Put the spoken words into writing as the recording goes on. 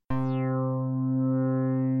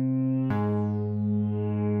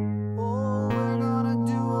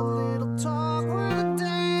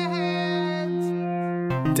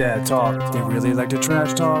Dad talk, they really like to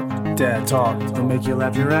trash talk. Dad talk, they'll make you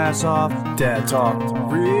laugh your ass off. Dad talk,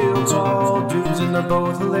 real tall dudes and they're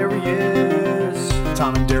both hilarious.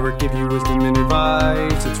 Tom and Derek give you wisdom and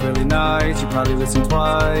advice. It's really nice, you probably listen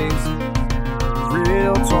twice.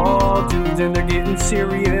 Real tall dudes and they're getting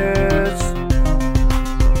serious.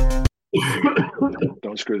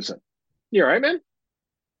 Don't screw this up. You all right, man?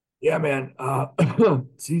 Yeah, man.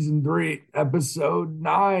 Season 3, episode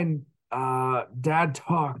 9. Dad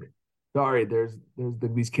talk. Sorry, there's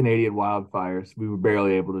these Canadian wildfires. We were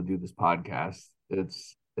barely able to do this podcast.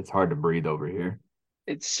 It's hard to breathe over here.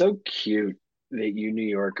 It's so cute that you New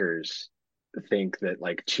Yorkers think that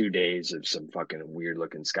like 2 days of some fucking weird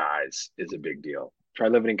looking skies is a big deal. Try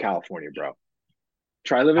living in California, bro.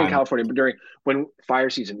 Try living in California, but when fire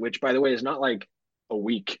season, which by the way is not like a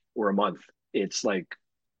week or a month. It's like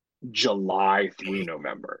July through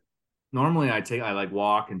November. Normally I like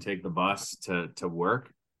walk and take the bus to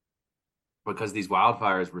work because these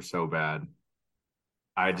wildfires were so bad.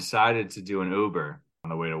 I decided to do an Uber on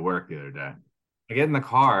the way to work the other day. I get in the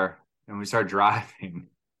car and we start driving.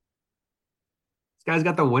 This guy's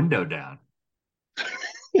got the window down.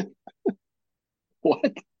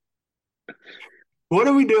 What? What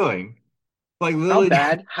are we doing? Like literally,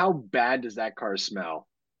 how bad does that car smell?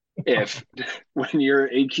 If when your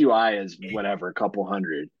AQI is whatever, a couple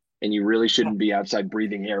hundred, and you really shouldn't be outside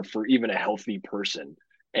breathing air for even a healthy person.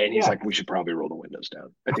 And he's like, we should probably roll the windows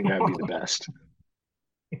down. I think that would be the best.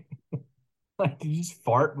 Like, did you just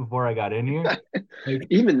fart before I got in here? Like,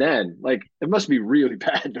 even then, like, it must be really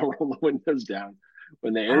bad to roll the windows down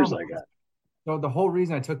when the air's like that. So the whole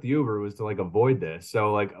reason I took the Uber was to like avoid this.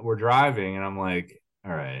 So like we're driving and I'm like,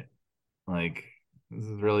 all right, like this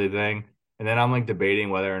is really a thing. And then I'm like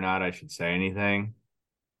debating whether or not I should say anything.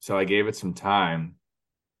 So I gave it some time.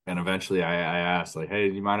 And eventually I asked, like, hey,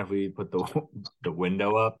 do you mind if we put the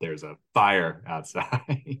window up? There's a fire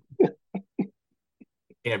outside.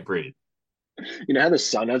 Can't breathe. You know how the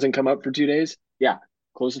sun hasn't come up for 2 days? Yeah.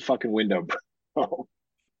 Close the fucking window, bro.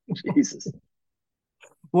 Jesus.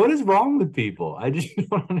 What is wrong with people? I just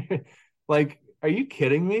don't like, are you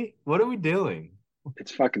kidding me? What are we doing?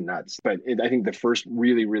 It's fucking nuts. But I think the first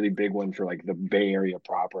really, really big one for like the Bay Area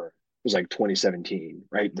proper was like 2017,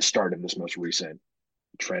 right? The start of this most recent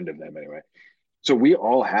trend of them anyway. So we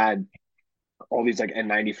all had all these like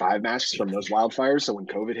N95 masks from those wildfires. So when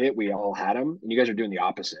COVID hit, we all had them. And you guys are doing the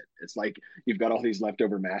opposite. It's like you've got all these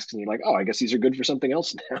leftover masks and you're like, oh, I guess these are good for something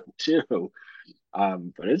else now too.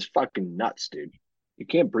 But it's fucking nuts, dude. You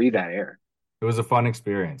can't breathe that air. It was a fun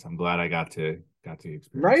experience. I'm glad I got to experience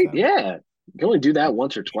right that. Yeah, you can only do that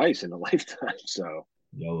once or twice in a lifetime. So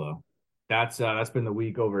YOLO. That's been the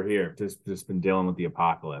week over here. Just been dealing with the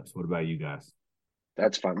apocalypse. What about you guys?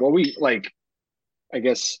 That's fun. Well, we like, I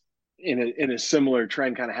guess in a similar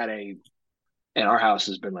trend, kind of had and our house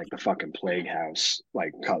has been like the fucking plague house.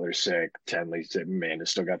 Like Cutler's sick, Tenley's sick, Amanda's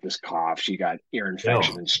still got this cough. She got ear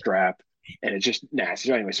infection and strep, and it's just nasty.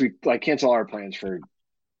 So anyway, so we like cancel our plans for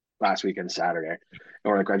last weekend Saturday, and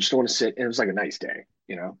we're like, I just don't want to sit. And it was like a nice day,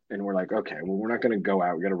 you know. And we're like, okay, well, we're not going to go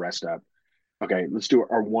out. We got to rest up. Okay, let's do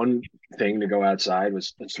our one thing to go outside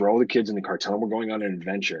was let's throw all the kids in the car. Tell them we're going on an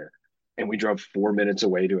adventure. And we drove 4 minutes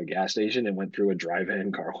away to a gas station and went through a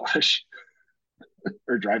drive-in car wash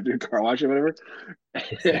or drive-through car wash or whatever.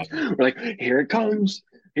 We're like, here it comes.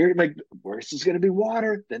 Here, like, first is going to be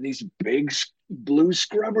water. Then these big blue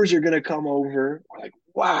scrubbers are going to come over. We're like,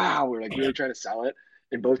 wow. We're like really trying to sell it.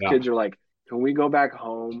 And both kids are like, can we go back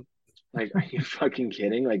home? Like, are you fucking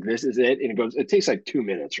kidding? Like, this is it. And it takes like 2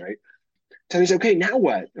 minutes, right? So he's like, okay, now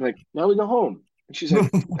what? I'm like, now we go home. And she's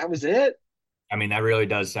like, that was it? I mean, that really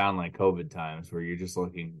does sound like COVID times where you're just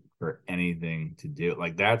looking for anything to do.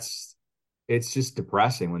 Like it's just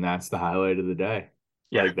depressing when that's the highlight of the day.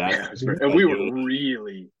 Yeah, like that. And we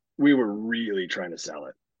were really trying to sell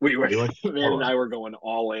it. Man and I were going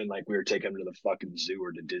all in, like we were taking them to the fucking zoo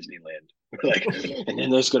or to Disneyland. We're like, and then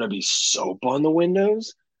there's gonna be soap on the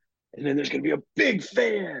windows, and then there's gonna be a big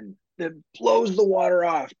fan that blows the water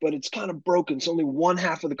off, but it's kind of broken, so only one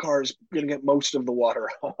half of the car is gonna get most of the water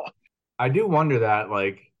off. I do wonder that,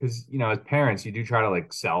 like, because as parents, you do try to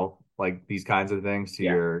like sell like these kinds of things to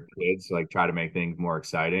your kids, like try to make things more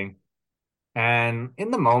exciting. And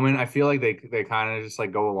in the moment, I feel like they kind of just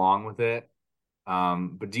like go along with it.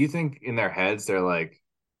 But do you think in their heads they're like,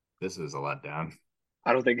 this is a letdown?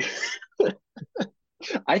 I don't think.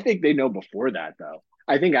 I think they know before that though.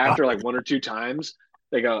 I think after like one or two times,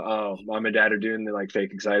 they go, "Oh, mom and dad are doing the like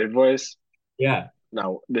fake excited voice." Yeah.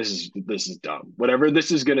 No, this is dumb. Whatever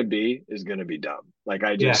this is gonna be dumb. Like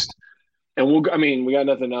I just, and we got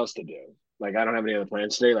nothing else to do. Like I don't have any other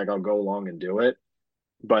plans today. Like I'll go along and do it.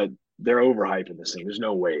 but they're overhyping this thing. There's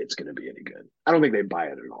no way it's going to be any good. I don't think they buy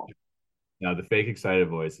it at all. No, the fake excited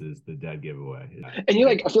voice is the dead giveaway. And you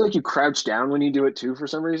like, I feel like you crouch down when you do it too for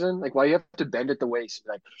some reason. Like, why you have to bend at the waist,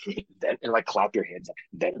 like, then and like clap your hands. Like,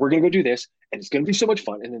 then we're gonna go do this, and it's gonna be so much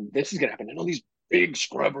fun. And then this is gonna happen, and all these big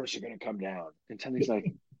scrubbers are gonna come down. And Tony's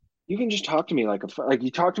like, you can just talk to me like like you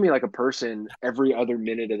talk to me like a person every other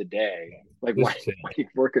minute of the day. Like, why Just chill. why are you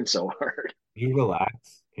working so hard? You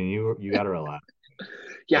relax. You gotta relax.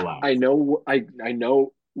 Yeah, Relax. I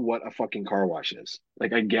know what a fucking car wash is.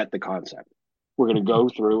 Like, I get the concept. We're gonna go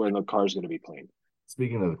through, and the car's gonna be clean.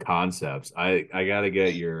 Speaking of concepts, I gotta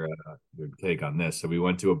get your take on this. So we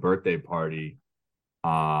went to a birthday party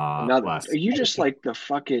Another, are last. you just like the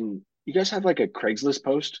fucking, you guys have like a Craigslist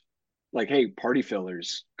post? Like, hey, party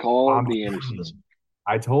fillers, call I'm the telling Andersons. you,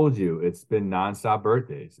 I told you it's been nonstop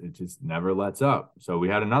birthdays. It just never lets up. So we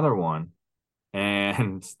had another one,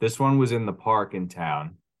 and this one was in the park in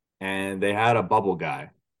town, and they had a bubble guy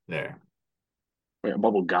there. Wait, a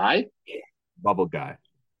bubble guy? Bubble guy.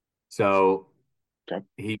 So Okay.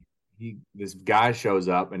 he this guy shows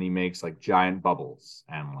up and he makes like giant bubbles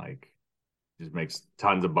and like just makes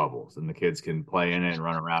tons of bubbles and the kids can play in it and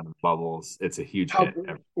run around in bubbles. It's a huge How, hit.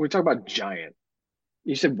 we talk about giant.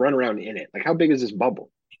 You said run around in it. Like, how big is this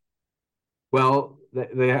bubble? Well,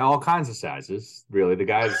 they have all kinds of sizes. Really, the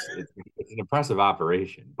guys, it's an impressive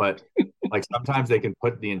operation. But like sometimes they can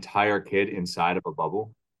put the entire kid inside of a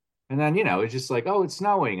bubble, and then it's just like, oh, it's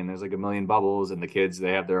snowing, and there's like a million bubbles, and the kids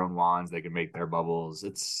they have their own wands, they can make their bubbles.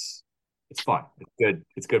 It's fun. It's good.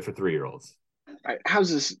 It's good for 3-year-olds. All right, how's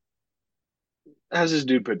this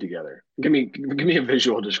dude put together? Give me a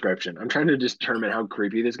visual description. I'm trying to determine how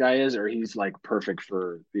creepy this guy is, or he's like perfect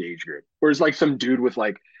for the age group. Or it's like some dude with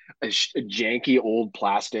like a janky old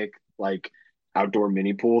plastic like outdoor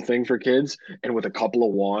mini pool thing for kids, and with a couple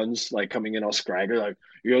of wands like coming in all scraggly, like,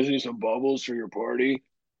 you guys need some bubbles for your party.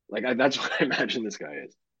 Like, that's what I imagine this guy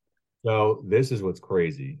is. So this is what's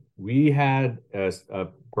crazy. We had a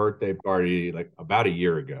birthday party like about a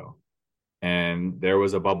year ago, and there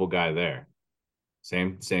was a bubble guy there.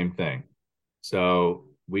 Same thing. So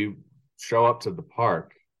we show up to the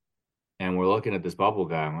park and we're looking at this bubble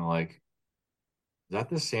guy and we're like, is that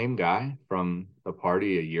the same guy from the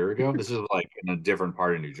party a year ago? This is like in a different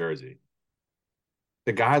part of New Jersey.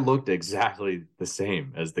 The guy looked exactly the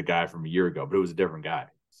same as the guy from a year ago, but it was a different guy.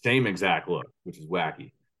 Same exact look, which is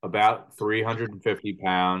wacky. About 350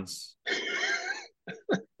 pounds.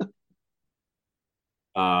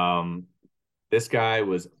 Um, this guy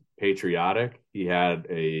was patriotic. He had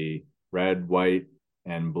a red, white,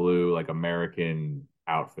 and blue, like American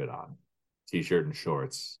outfit on, t-shirt and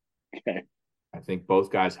shorts. Okay. I think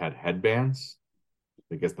both guys had headbands.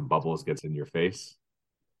 I guess the bubbles gets in your face.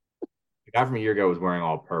 The guy from a year ago was wearing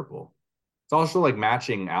all purple. It's also like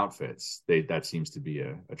matching outfits. That seems to be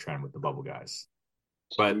a trend with the bubble guys.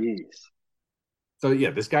 But Jeez. so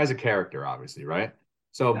yeah, this guy's a character, obviously, right?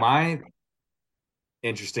 So Yeah. my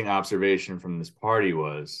interesting observation from this party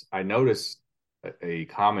was I noticed a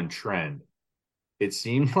common trend. It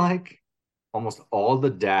seemed like almost all the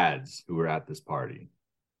dads who were at this party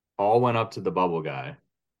all went up to the bubble guy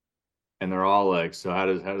and they're all like, "So how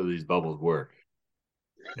do these bubbles work?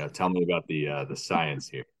 Tell me about the science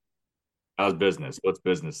here. How's business? What's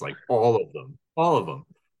business?" Like all of them, all of them.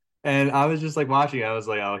 And I was just like watching. I was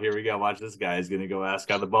like, "Oh, here we go. Watch this guy. He's gonna go ask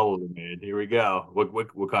how the bubbles are made. Here we go.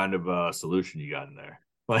 What kind of solution you got in there?"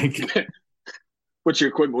 Like, What's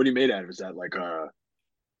your equipment? What are you made out of? Is that like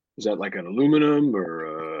an aluminum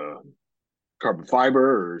or carbon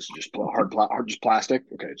fiber, or is it just hard, just plastic?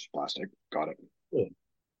 Okay, it's plastic. Got it.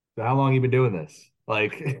 so how long you been doing this?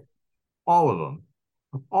 Like, all of them,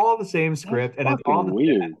 all the same That's script, and it's fucking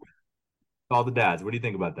weird. all the dads. What do you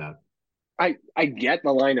think about that? I get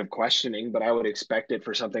the line of questioning, but I would expect it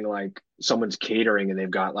for something like someone's catering and they've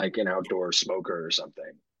got like an outdoor smoker or something.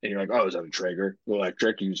 And you're like, oh, is that a Traeger?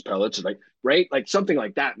 Electric, use pellets, like, right? Like, something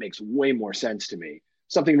like that makes way more sense to me.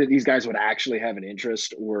 Something that these guys would actually have an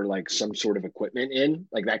interest or like some sort of equipment in,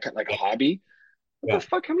 like that kind, like a hobby. What the Yeah,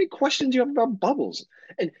 fuck? How many questions do you have about bubbles?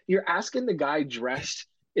 And you're asking the guy dressed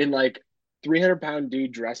in like 300-pound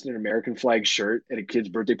dude dressed in an American flag shirt at a kid's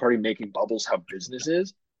birthday party making bubbles how business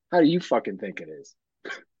is? How do you fucking think it is?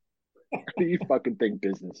 How do you fucking think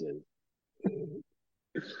business is?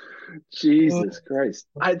 Jesus Christ.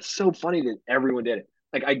 It's so funny that everyone did it.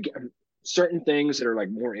 Like, I get certain things that are like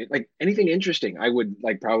more like anything interesting, I would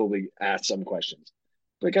like probably ask some questions.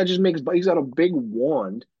 Like, I just makes, he's got a big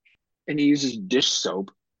wand and he uses dish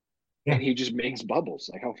soap yeah. and he just makes bubbles.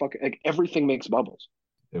 Like, how fucking, like, everything makes bubbles.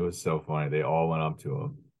 It was so funny. They all went up to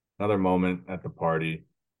him. Another moment at the party,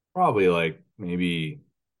 probably like maybe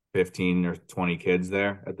 15 or 20 kids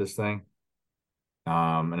there at this thing.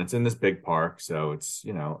 And it's in this big park, so it's,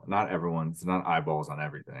 it's not eyeballs on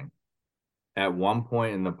everything. At one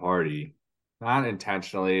point in the party, not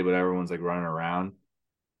intentionally, but everyone's like running around.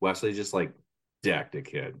 Wesley just like decked a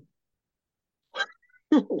kid,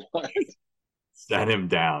 What? set him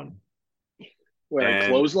down. Wait, like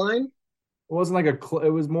And clothesline? it wasn't like it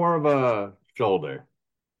was more of a shoulder.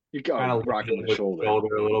 You go Kind of rock him lifted with the shoulder.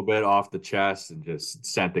 shoulder a little bit off the chest and just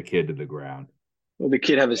sent the kid to the ground. Will the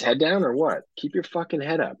kid have his head down or what? Keep your fucking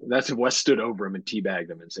head up. And that's if Wes stood over him and teabagged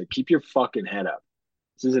him and said, "Keep your fucking head up.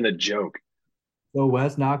 This isn't a joke." So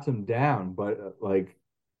Wes knocks him down, but like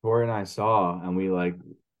Tori and I saw, and we like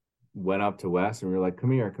went up to Wes and we were like,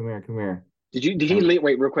 "Come here, come here, come here." Did he And lean?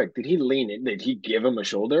 Wait, real quick. Did he lean in? Did he give him a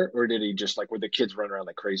shoulder, or did he just like where the kids run around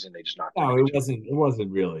like crazy and they just knocked no, into each other? it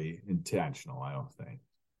wasn't really intentional, I don't think.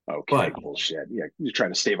 Okay, But bullshit. Yeah, you're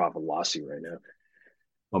trying to stave off a lawsuit right now.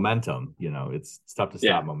 momentum, it's tough to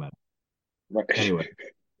Yeah, stop momentum. right. Anyway,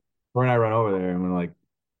 Tori and I run over there and we're like,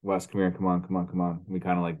 Wes, come here, come on, come on, come on. We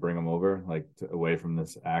kind of like bring him over, like away from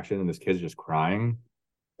this action, and this kid's just crying.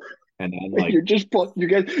 And then like, You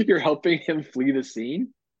guys you're helping him flee the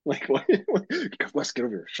scene. Like what? Wes, get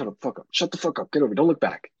over here. Shut up, fuck up. Shut the fuck up. Get over. Don't look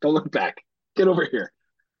back. Don't look back. Get over here.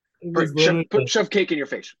 it Or was literally shove cake in your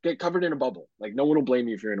face. Get covered in a bubble. Like no one will blame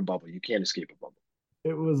you if you're in a bubble. You can't escape a bubble.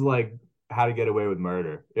 it was like how to get away with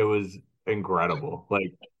murder. It was incredible.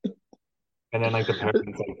 Like, and then like the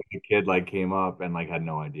parents, like the kid like came up and like had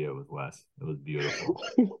no idea it was Wes. It was beautiful.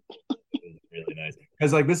 It was really nice.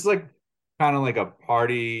 Because like this is like kind of like a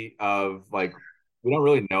party of like we don't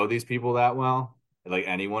really know these people that well. Like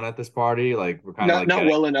anyone at this party, like we're kind of Not like not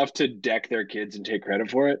getting well enough to deck their kids and take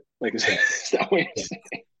credit for it. Like is yeah, that what you're yeah.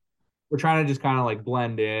 saying? We're trying to just kind of like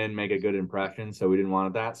blend in, make a good impression. So we didn't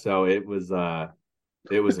want that. So it was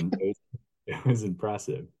it was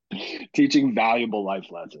impressive. Teaching valuable life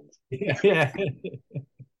lessons. Yeah, yeah.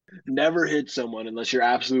 Never hit someone unless you're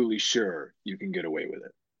absolutely sure you can get away with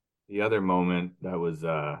it. The other moment that was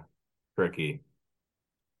tricky.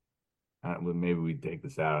 Maybe we take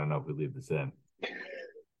this out. I don't know if we leave this in.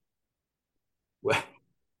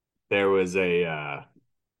 There was a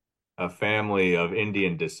family of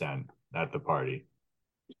Indian descent at the party,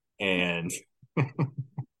 and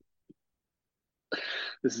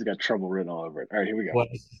This has got trouble written all over it. All right, here we go.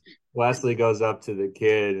 Wesley goes up to the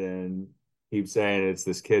kid and keeps saying it's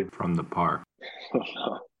this kid from the park,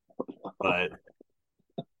 but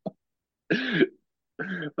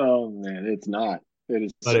Oh man, it's not. It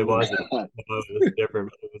is but so it wasn't. not. It was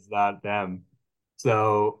different. It was not them.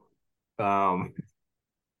 So, um,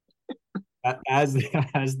 as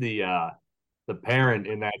the parent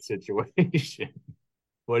in that situation,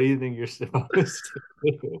 what do you think you're supposed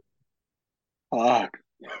to do? Fuck.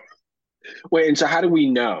 Wait, and so how do we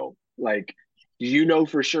know? Like, do you know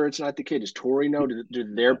for sure it's not the kid? Does Tori know?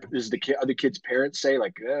 Does the kid other kid's parents say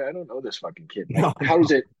like, I don't know this fucking kid? Like, No, how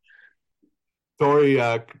does no. it? Tori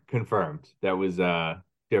confirmed that was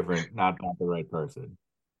different, not the right person.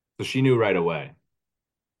 So she knew right away.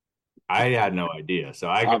 I had no idea. So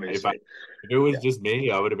Obviously, if it was yeah. just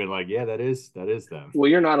me, I would have been like, yeah, that is them. Well,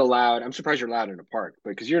 you're not allowed. I'm surprised you're allowed in a park,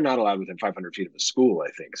 because you're not allowed within 500 feet of a school. I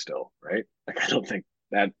think still, right? Like, I don't think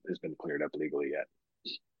that has been cleared up legally yet.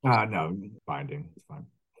 No, finding it's fine.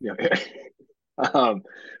 Yeah. um,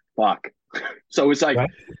 fuck. So it's like Right?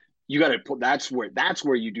 you got to pull. That's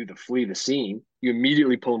where you do the flee the scene. You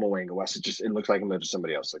immediately pull him away and go, Wes. It looks like I'm to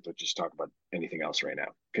somebody else. Like, let's just talk about anything else right now.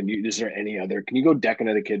 Can you? Is there any other? Can you go deck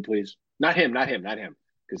another kid, please? Not him. Not him. Not him.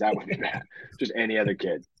 Because that would be bad. Just any other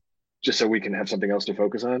kid, just so we can have something else to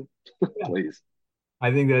focus on, Yeah. please.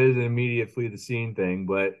 I think that is an immediate flee the scene thing,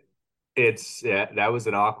 but that was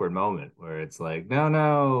an awkward moment where it's like,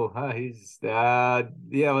 no, he's yeah,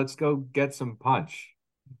 let's go get some punch.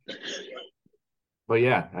 But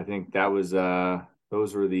yeah, I think that was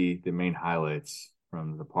those were the main highlights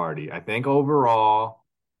from the party. I think overall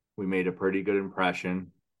we made a pretty good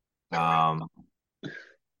impression. Um,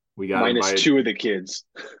 we got Minus invited, two of the kids.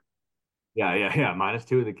 yeah, minus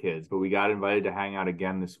two of the kids, but we got invited to hang out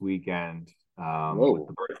again this weekend with Whoa,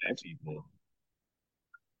 the birthday that's people.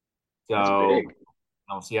 that's So big.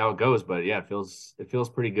 I'll see how it goes, but yeah, it feels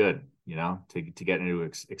pretty good, to get into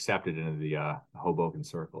accepted into the Hoboken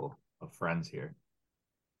circle of friends here.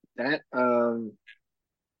 That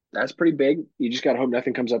that's pretty big. You just gotta hope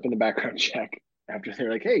nothing comes up in the background check after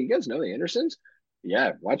they're like, "Hey, you guys know the Andersons?"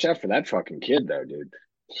 Yeah, watch out for that fucking kid though, dude.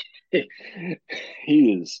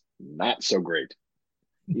 He is not so great.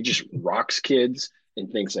 He just rocks kids and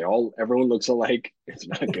thinks everyone looks alike. It's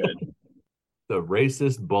not good. The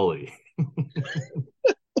racist bully.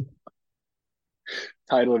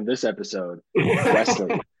 Title of this episode: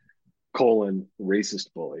 Wesley racist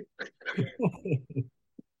bully.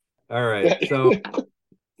 All right. So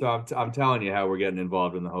I'm telling you how we're getting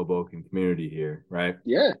involved in the Hoboken community here, right?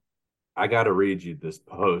 Yeah. I got to read you this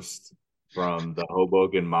post from the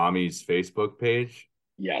Hoboken Mommies Facebook page.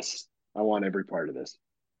 Yes. I want every part of this.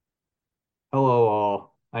 Hello,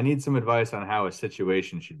 all. I need some advice on how a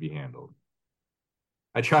situation should be handled.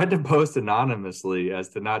 I tried to post anonymously as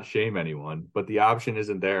to not shame anyone, but the option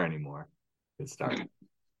isn't there anymore. Good start.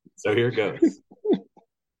 So here goes.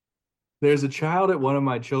 There's a child at one of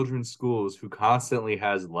my children's schools who constantly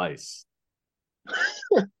has lice.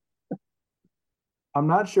 I'm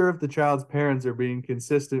not sure if the child's parents are being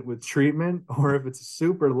consistent with treatment or if it's a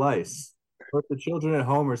super lice, or if the children at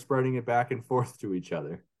home are spreading it back and forth to each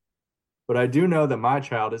other. But I do know that my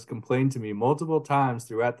child has complained to me multiple times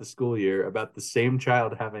throughout the school year about the same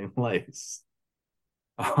child having lice.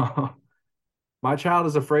 My child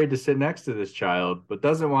is afraid to sit next to this child, but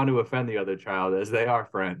doesn't want to offend the other child as they are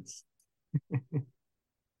friends.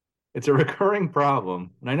 It's a recurring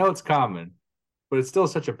problem, and I know it's common, but it's still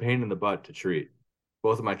such a pain in the butt to treat.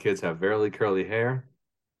 Both of my kids have very curly hair.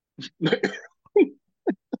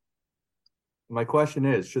 My question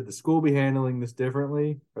is, should the school be handling this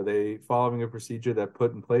differently? Are they following a procedure that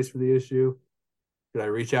put in place for the issue? Should I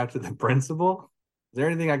reach out to the principal? Is there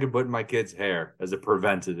anything I could put in my kid's hair as a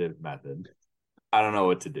preventative method? I don't know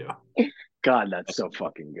what to do. God, that's so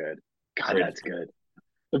fucking good. God, Great. that's good.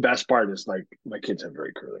 The best part is like my kids have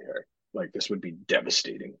very curly hair. Like this would be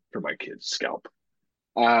devastating for my kid's scalp.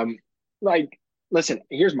 Um, like, listen,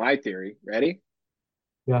 here's my theory. Ready?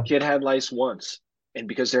 Yeah. Kid had lice once, and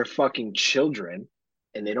because they're fucking children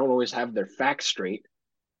and they don't always have their facts straight,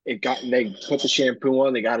 they put the shampoo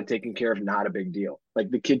on, they got it taken care of, not a big deal. Like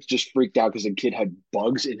the kid just freaked out because the kid had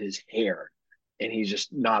bugs in his hair and he's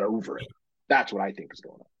just not over it. That's what I think is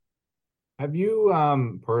going on. Have you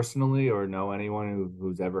personally or know anyone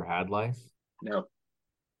who's ever had lice? No,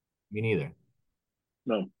 Me neither.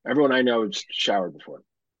 no. Everyone I know has showered before.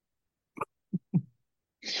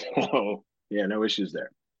 So yeah, no issues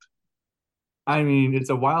there. I mean, it's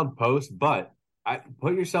a wild post, but I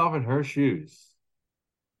put yourself in her shoes.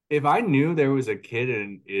 If I knew there was a kid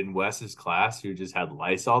in Wes's class who just had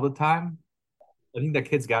lice all the time, I think that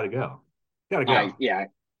kid's got to go. Got to I go. yeah,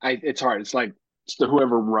 I it's hard. It's like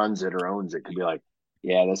whoever runs it or owns it could be like,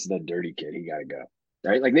 yeah, this is the dirty kid. He got to go.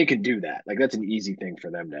 Right? Like they could do that. Like that's an easy thing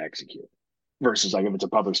for them to execute. Versus like if it's a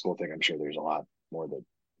public school thing, I'm sure there's a lot more that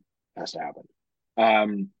has to happen.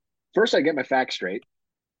 Um, First I get my facts straight.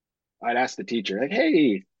 I'd ask the teacher, like,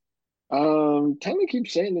 hey, Tammy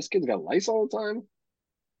keeps saying this kid's got lice all the time.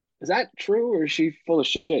 Is that true or is she full of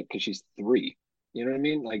shit because she's 3? You know what I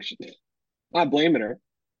mean? Like, not blaming her,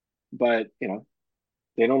 but they don't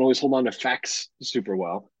always hold on to facts super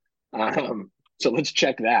well. So let's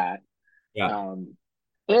check that. Yeah.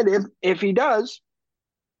 And if he does,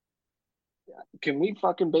 can we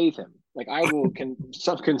fucking bathe him? Like I will.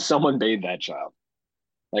 Can someone bathe that child?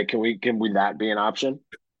 Like can we that be an option?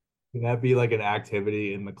 Can that be like an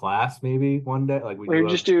activity in the class maybe one day? Like we Or do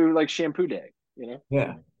have, just do like shampoo day? You know,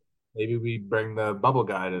 yeah. Maybe we bring the bubble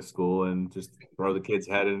guy to school and just throw the kid's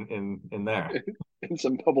head in there. and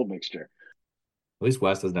some bubble mixture. At least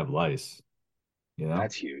Wes doesn't have lice, you know?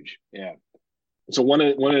 That's huge. Yeah. So one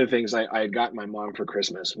of the things I had got my mom for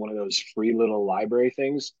Christmas, one of those free little library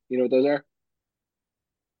things. You know what those are?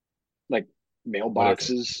 Like What is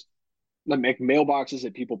it? mailboxes, like mailboxes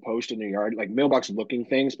that people post in their yard, like mailbox looking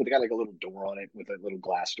things, but they got like a little door on it with a little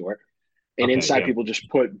glass door. And Okay, inside yeah. people just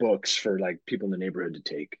put books for like people in the neighborhood to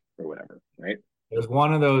take or whatever, right? There's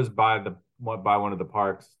one of those by one of the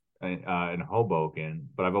parks in Hoboken,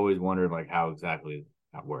 but I've always wondered like how exactly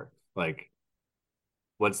that works. Like,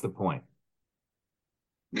 what's the point?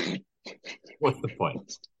 What's the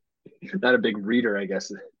point? Not a big reader, I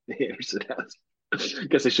guess. Anderson has. I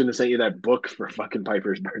guess I shouldn't have sent you that book for fucking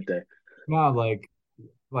Piper's birthday. No, like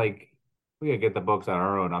we gotta get the books on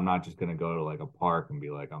our own. I'm not just gonna go to like a park and be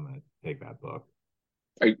like, I'm gonna take that book.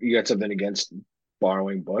 You got something against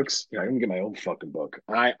borrowing books? Yeah, I can get my own fucking book.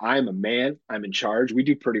 I'm a man. I'm in charge. We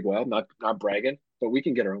do pretty well. Not bragging, but we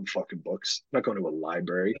can get our own fucking books. I'm not going to a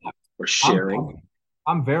library or I'm sharing.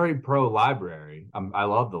 I'm very pro library. I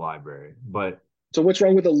love the library, but So what's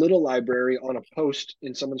wrong with a little library on a post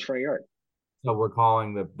in someone's front yard? so we're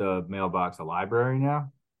calling the mailbox a library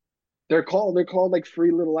now. They're called like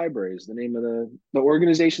free little libraries. The name of the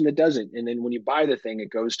organization that does it. And then when you buy the thing, it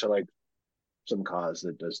goes to like some cause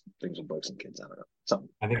that does things with books and kids. I don't know. Something.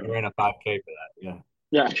 I think we ran a 5K for that.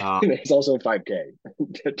 Yeah. Yeah. Um, It's also a 5K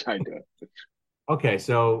tied to it. okay,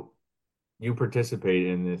 so you participate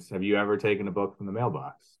in this. Have you ever taken a book from the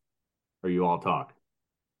mailbox? Or you all talk?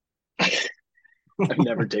 I've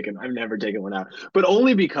never taken one out, but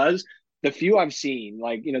only because the few I've seen,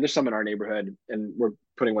 like, there's some in our neighborhood and we're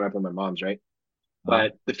putting one up on my mom's, right? Huh?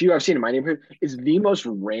 But the few I've seen in my neighborhood is the most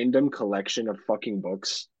random collection of fucking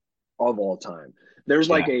books of all time. There's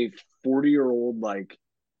like Yeah. a 40-year-old like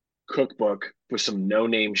cookbook with some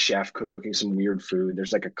no-name chef cooking some weird food.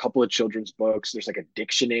 There's like a couple of children's books. There's like a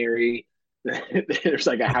dictionary. There's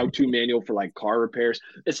like a how-to manual for like car repairs.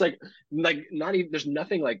 It's like not even there's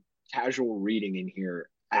nothing like casual reading in here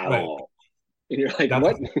at Right. all. And you're like, That's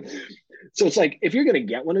what? So it's like if you're gonna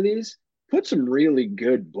get one of these, put some really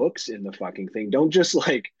good books in the fucking thing. Don't just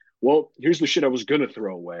like, well, here's the shit I was gonna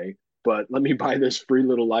throw away, but let me buy this free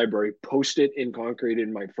little library, post it in concrete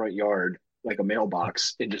in my front yard like a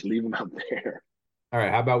mailbox, and just leave them out there. all right.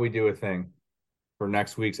 How about we do a thing for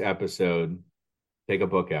next week's episode? Take a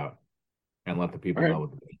book out and let the All people right, know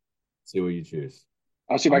what see what you choose.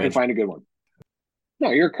 I'll see if I'll I can mention find a good one. No,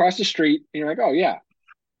 you're across the street, and you're like, oh yeah,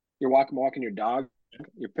 you're walking your dog.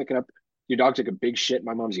 You're picking up your dog took a big shit in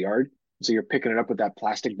my mom's yard. So you're picking it up with that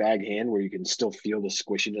plastic bag hand where you can still feel the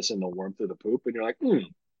squishiness and the warmth of the poop. And you're like,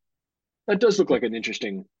 that does look like an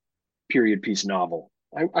interesting period piece novel.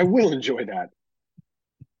 I will enjoy that.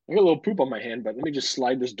 I got a little poop on my hand, but let me just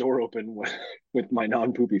slide this door open with my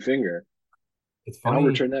non-poopy finger, it's and I'll funny.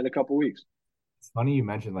 return that in a couple weeks. It's funny you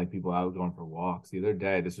mentioned like people out going for walks. The other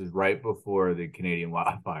day, this was right before the Canadian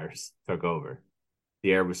wildfires took over.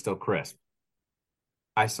 The air was still crisp.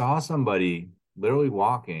 I saw somebody literally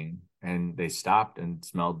walking and they stopped and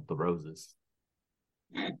smelled the roses.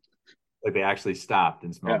 Like they actually stopped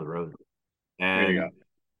and smelled Yeah, the roses. there you go. And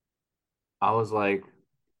I was like,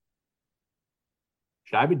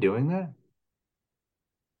 should I be doing that?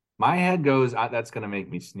 My head goes, that's going to make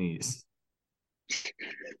me sneeze.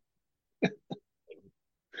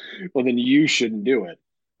 Well, then you shouldn't do it.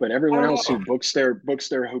 But I everyone don't else who know. books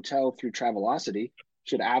their hotel through Travelocity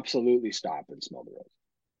should absolutely stop and smell the rose.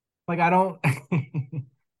 Like I don't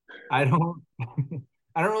I don't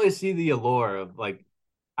I don't really see the allure of like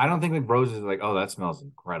I don't think like roses are like, oh, that smells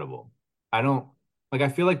incredible. I don't like I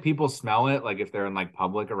feel like people smell it like if they're in like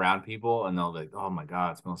public around people and they'll be like, oh my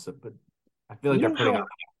God, it smells so but I feel like You they're know putting on how,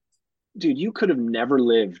 dude, you could have never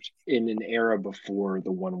lived in an era before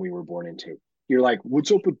the one we were born into. You're like,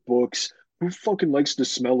 what's up with books? Who fucking likes the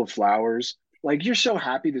smell of flowers? Like, you're so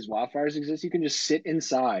happy these wildfires exist. You can just sit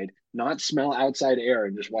inside, not smell outside air,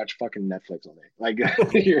 and just watch fucking Netflix all day. Like,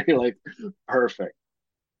 you're like, perfect.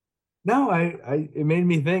 No, it made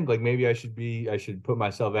me think like maybe I should put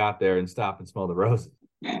myself out there and stop and smell the roses.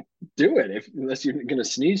 Do it unless you're gonna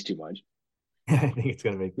sneeze too much. I think it's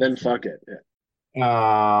gonna make me Then sneeze. fuck it.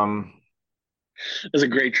 Yeah. Um That's a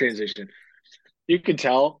great transition. You can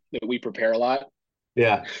tell that we prepare a lot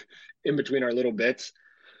yeah. in between our little bits.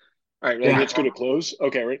 All right, like Yeah. let's go to close.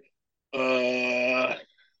 Okay, right.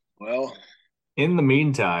 Well, In the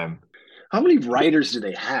meantime, how many writers do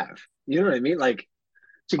they have? You know what I mean? Like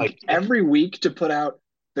like every week to put out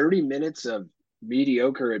 30 minutes of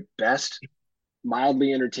mediocre at best,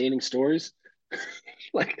 mildly entertaining stories.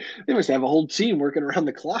 Like they must have a whole team working around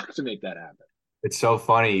the clock to make that happen. it's so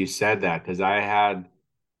funny you said that because I had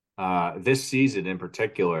this season in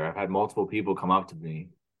particular, I've had multiple people come up to me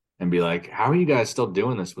and be like, "How are you guys still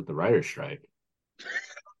doing this with the writer's strike?"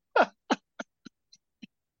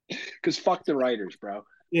 Because fuck the writers, bro.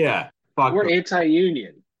 Yeah, fuck We're them.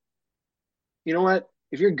 anti-union. You know what?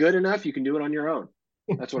 If you're good enough, you can do it on your own.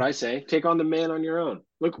 That's what I say. Take on the man on your own.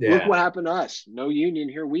 Look Yeah, what happened to us. No union.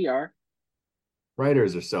 Here we are.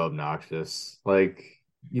 writers are so obnoxious. Like,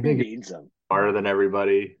 you Who think you're needs them? smarter than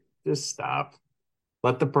everybody? Just stop.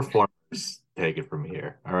 Let the performers take it from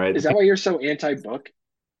here. All right. Is that why you're so anti-book?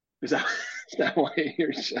 Is that, is that why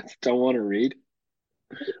you just don't want to read?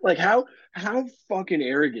 Like how fucking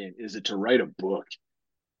arrogant is it to write a book?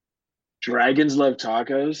 Dragons love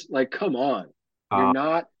tacos? Like, come on. You're Uh,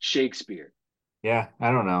 not Shakespeare. yeah,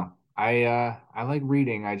 I don't know. I like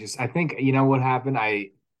reading. I think you know what happened.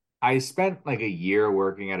 I spent like a year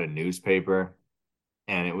working at a newspaper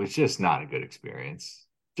and it was just not a good experience.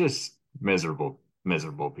 Just miserable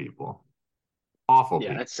people. Awful Yeah,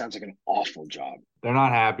 people. that sounds like an awful job. They're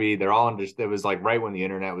not happy. They're all just it was like right when the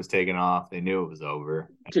internet was taking off. They knew it was over.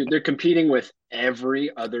 Dude, they're competing with every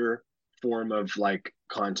other form of like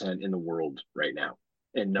content in the world right now.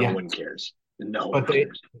 And no Yeah. one cares. No one But they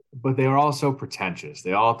cares. but they were all so pretentious.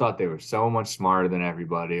 They all thought they were so much smarter than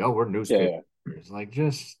everybody. Oh, we're Yeah, newspapers. yeah, Like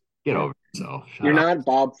just get yeah. over yourself. Shut You're up. not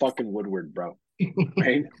Bob fucking Woodward, bro.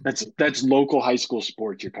 Right? That's local high school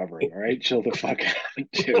sports you're covering. All right. Chill the fuck out,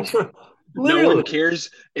 dude. No one cares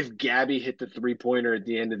if Gabby hit the 3-pointer at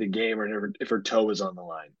the end of the game or if her toe was on the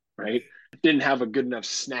line, right? Didn't have a good enough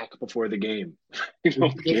snack before the game. No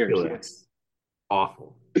one cares. Ridiculous.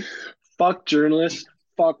 Awful. Fuck journalists.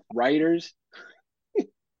 Fuck writers.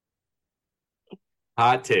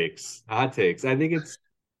 Hot takes. Hot takes. I think it's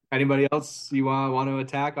anybody else you want to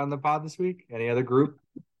attack on the pod this week? Any other group?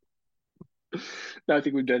 No, I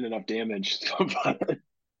think we've done enough damage.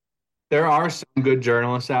 There are some good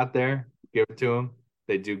journalists out there. Give it to them.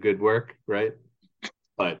 They do good work, right?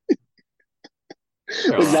 But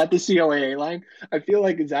is that the COAA line? I feel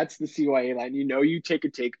like that's the COAA line. You know, you take a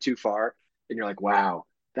take too far and you're like, wow,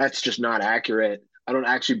 that's just not accurate. I don't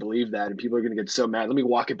actually believe that. And people are going to get so mad. Let me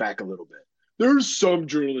walk it back a little bit. There's some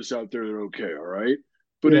journalists out there that are okay, all right?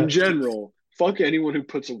 But in general, fuck anyone who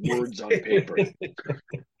puts words on paper.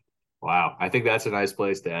 Wow. I think that's a nice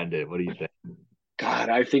place to end it. What do you think? God,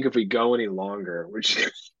 I think if we go any longer, we'll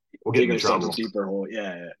get in ourselves trouble. A deeper hole.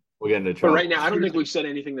 Yeah. We'll get into trouble. But right now, I don't think we've said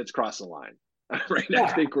anything that's crossed the line. Right now,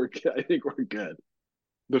 I think we're good.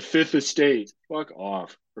 The Fifth Estate, fuck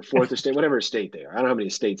off. Or Fourth Estate, whatever estate they are. I don't know how many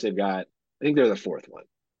estates they've got. I think they're the fourth one.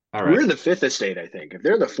 All right. We're the Fifth Estate, I think. If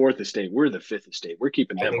they're the Fourth Estate, we're the Fifth Estate. We're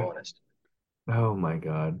keeping them honest. Oh my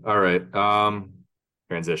God. All right.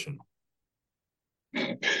 Transition.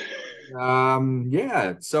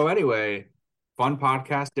 Yeah. So anyway, fun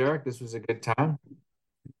podcast, Derek. This was a good time.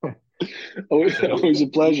 Always a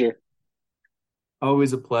pleasure.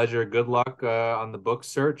 Always a pleasure. Good luck on the book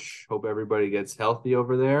search. Hope everybody gets healthy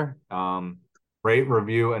over there. Rate,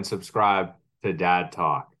 review, and subscribe to Dad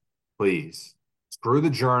Talk, please. Screw the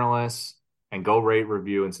journalists and go rate,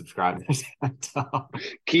 review, and subscribe to Dad Talk.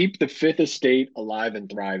 Keep the Fifth Estate alive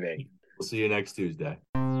and thriving. We'll see you next Tuesday.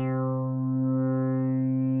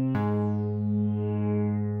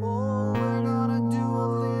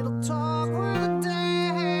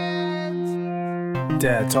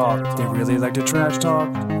 Dad Talk, they really like to trash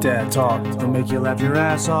talk. Dad Talk, they'll make you laugh your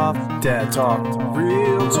ass off. Dad Talk,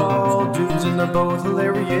 real tall dudes and they're both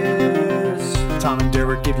hilarious. Tom and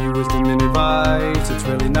Derek give you wisdom and advice. It's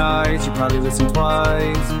really nice, you probably listen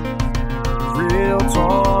twice. Real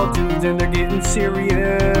tall dudes and they're getting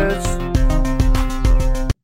serious.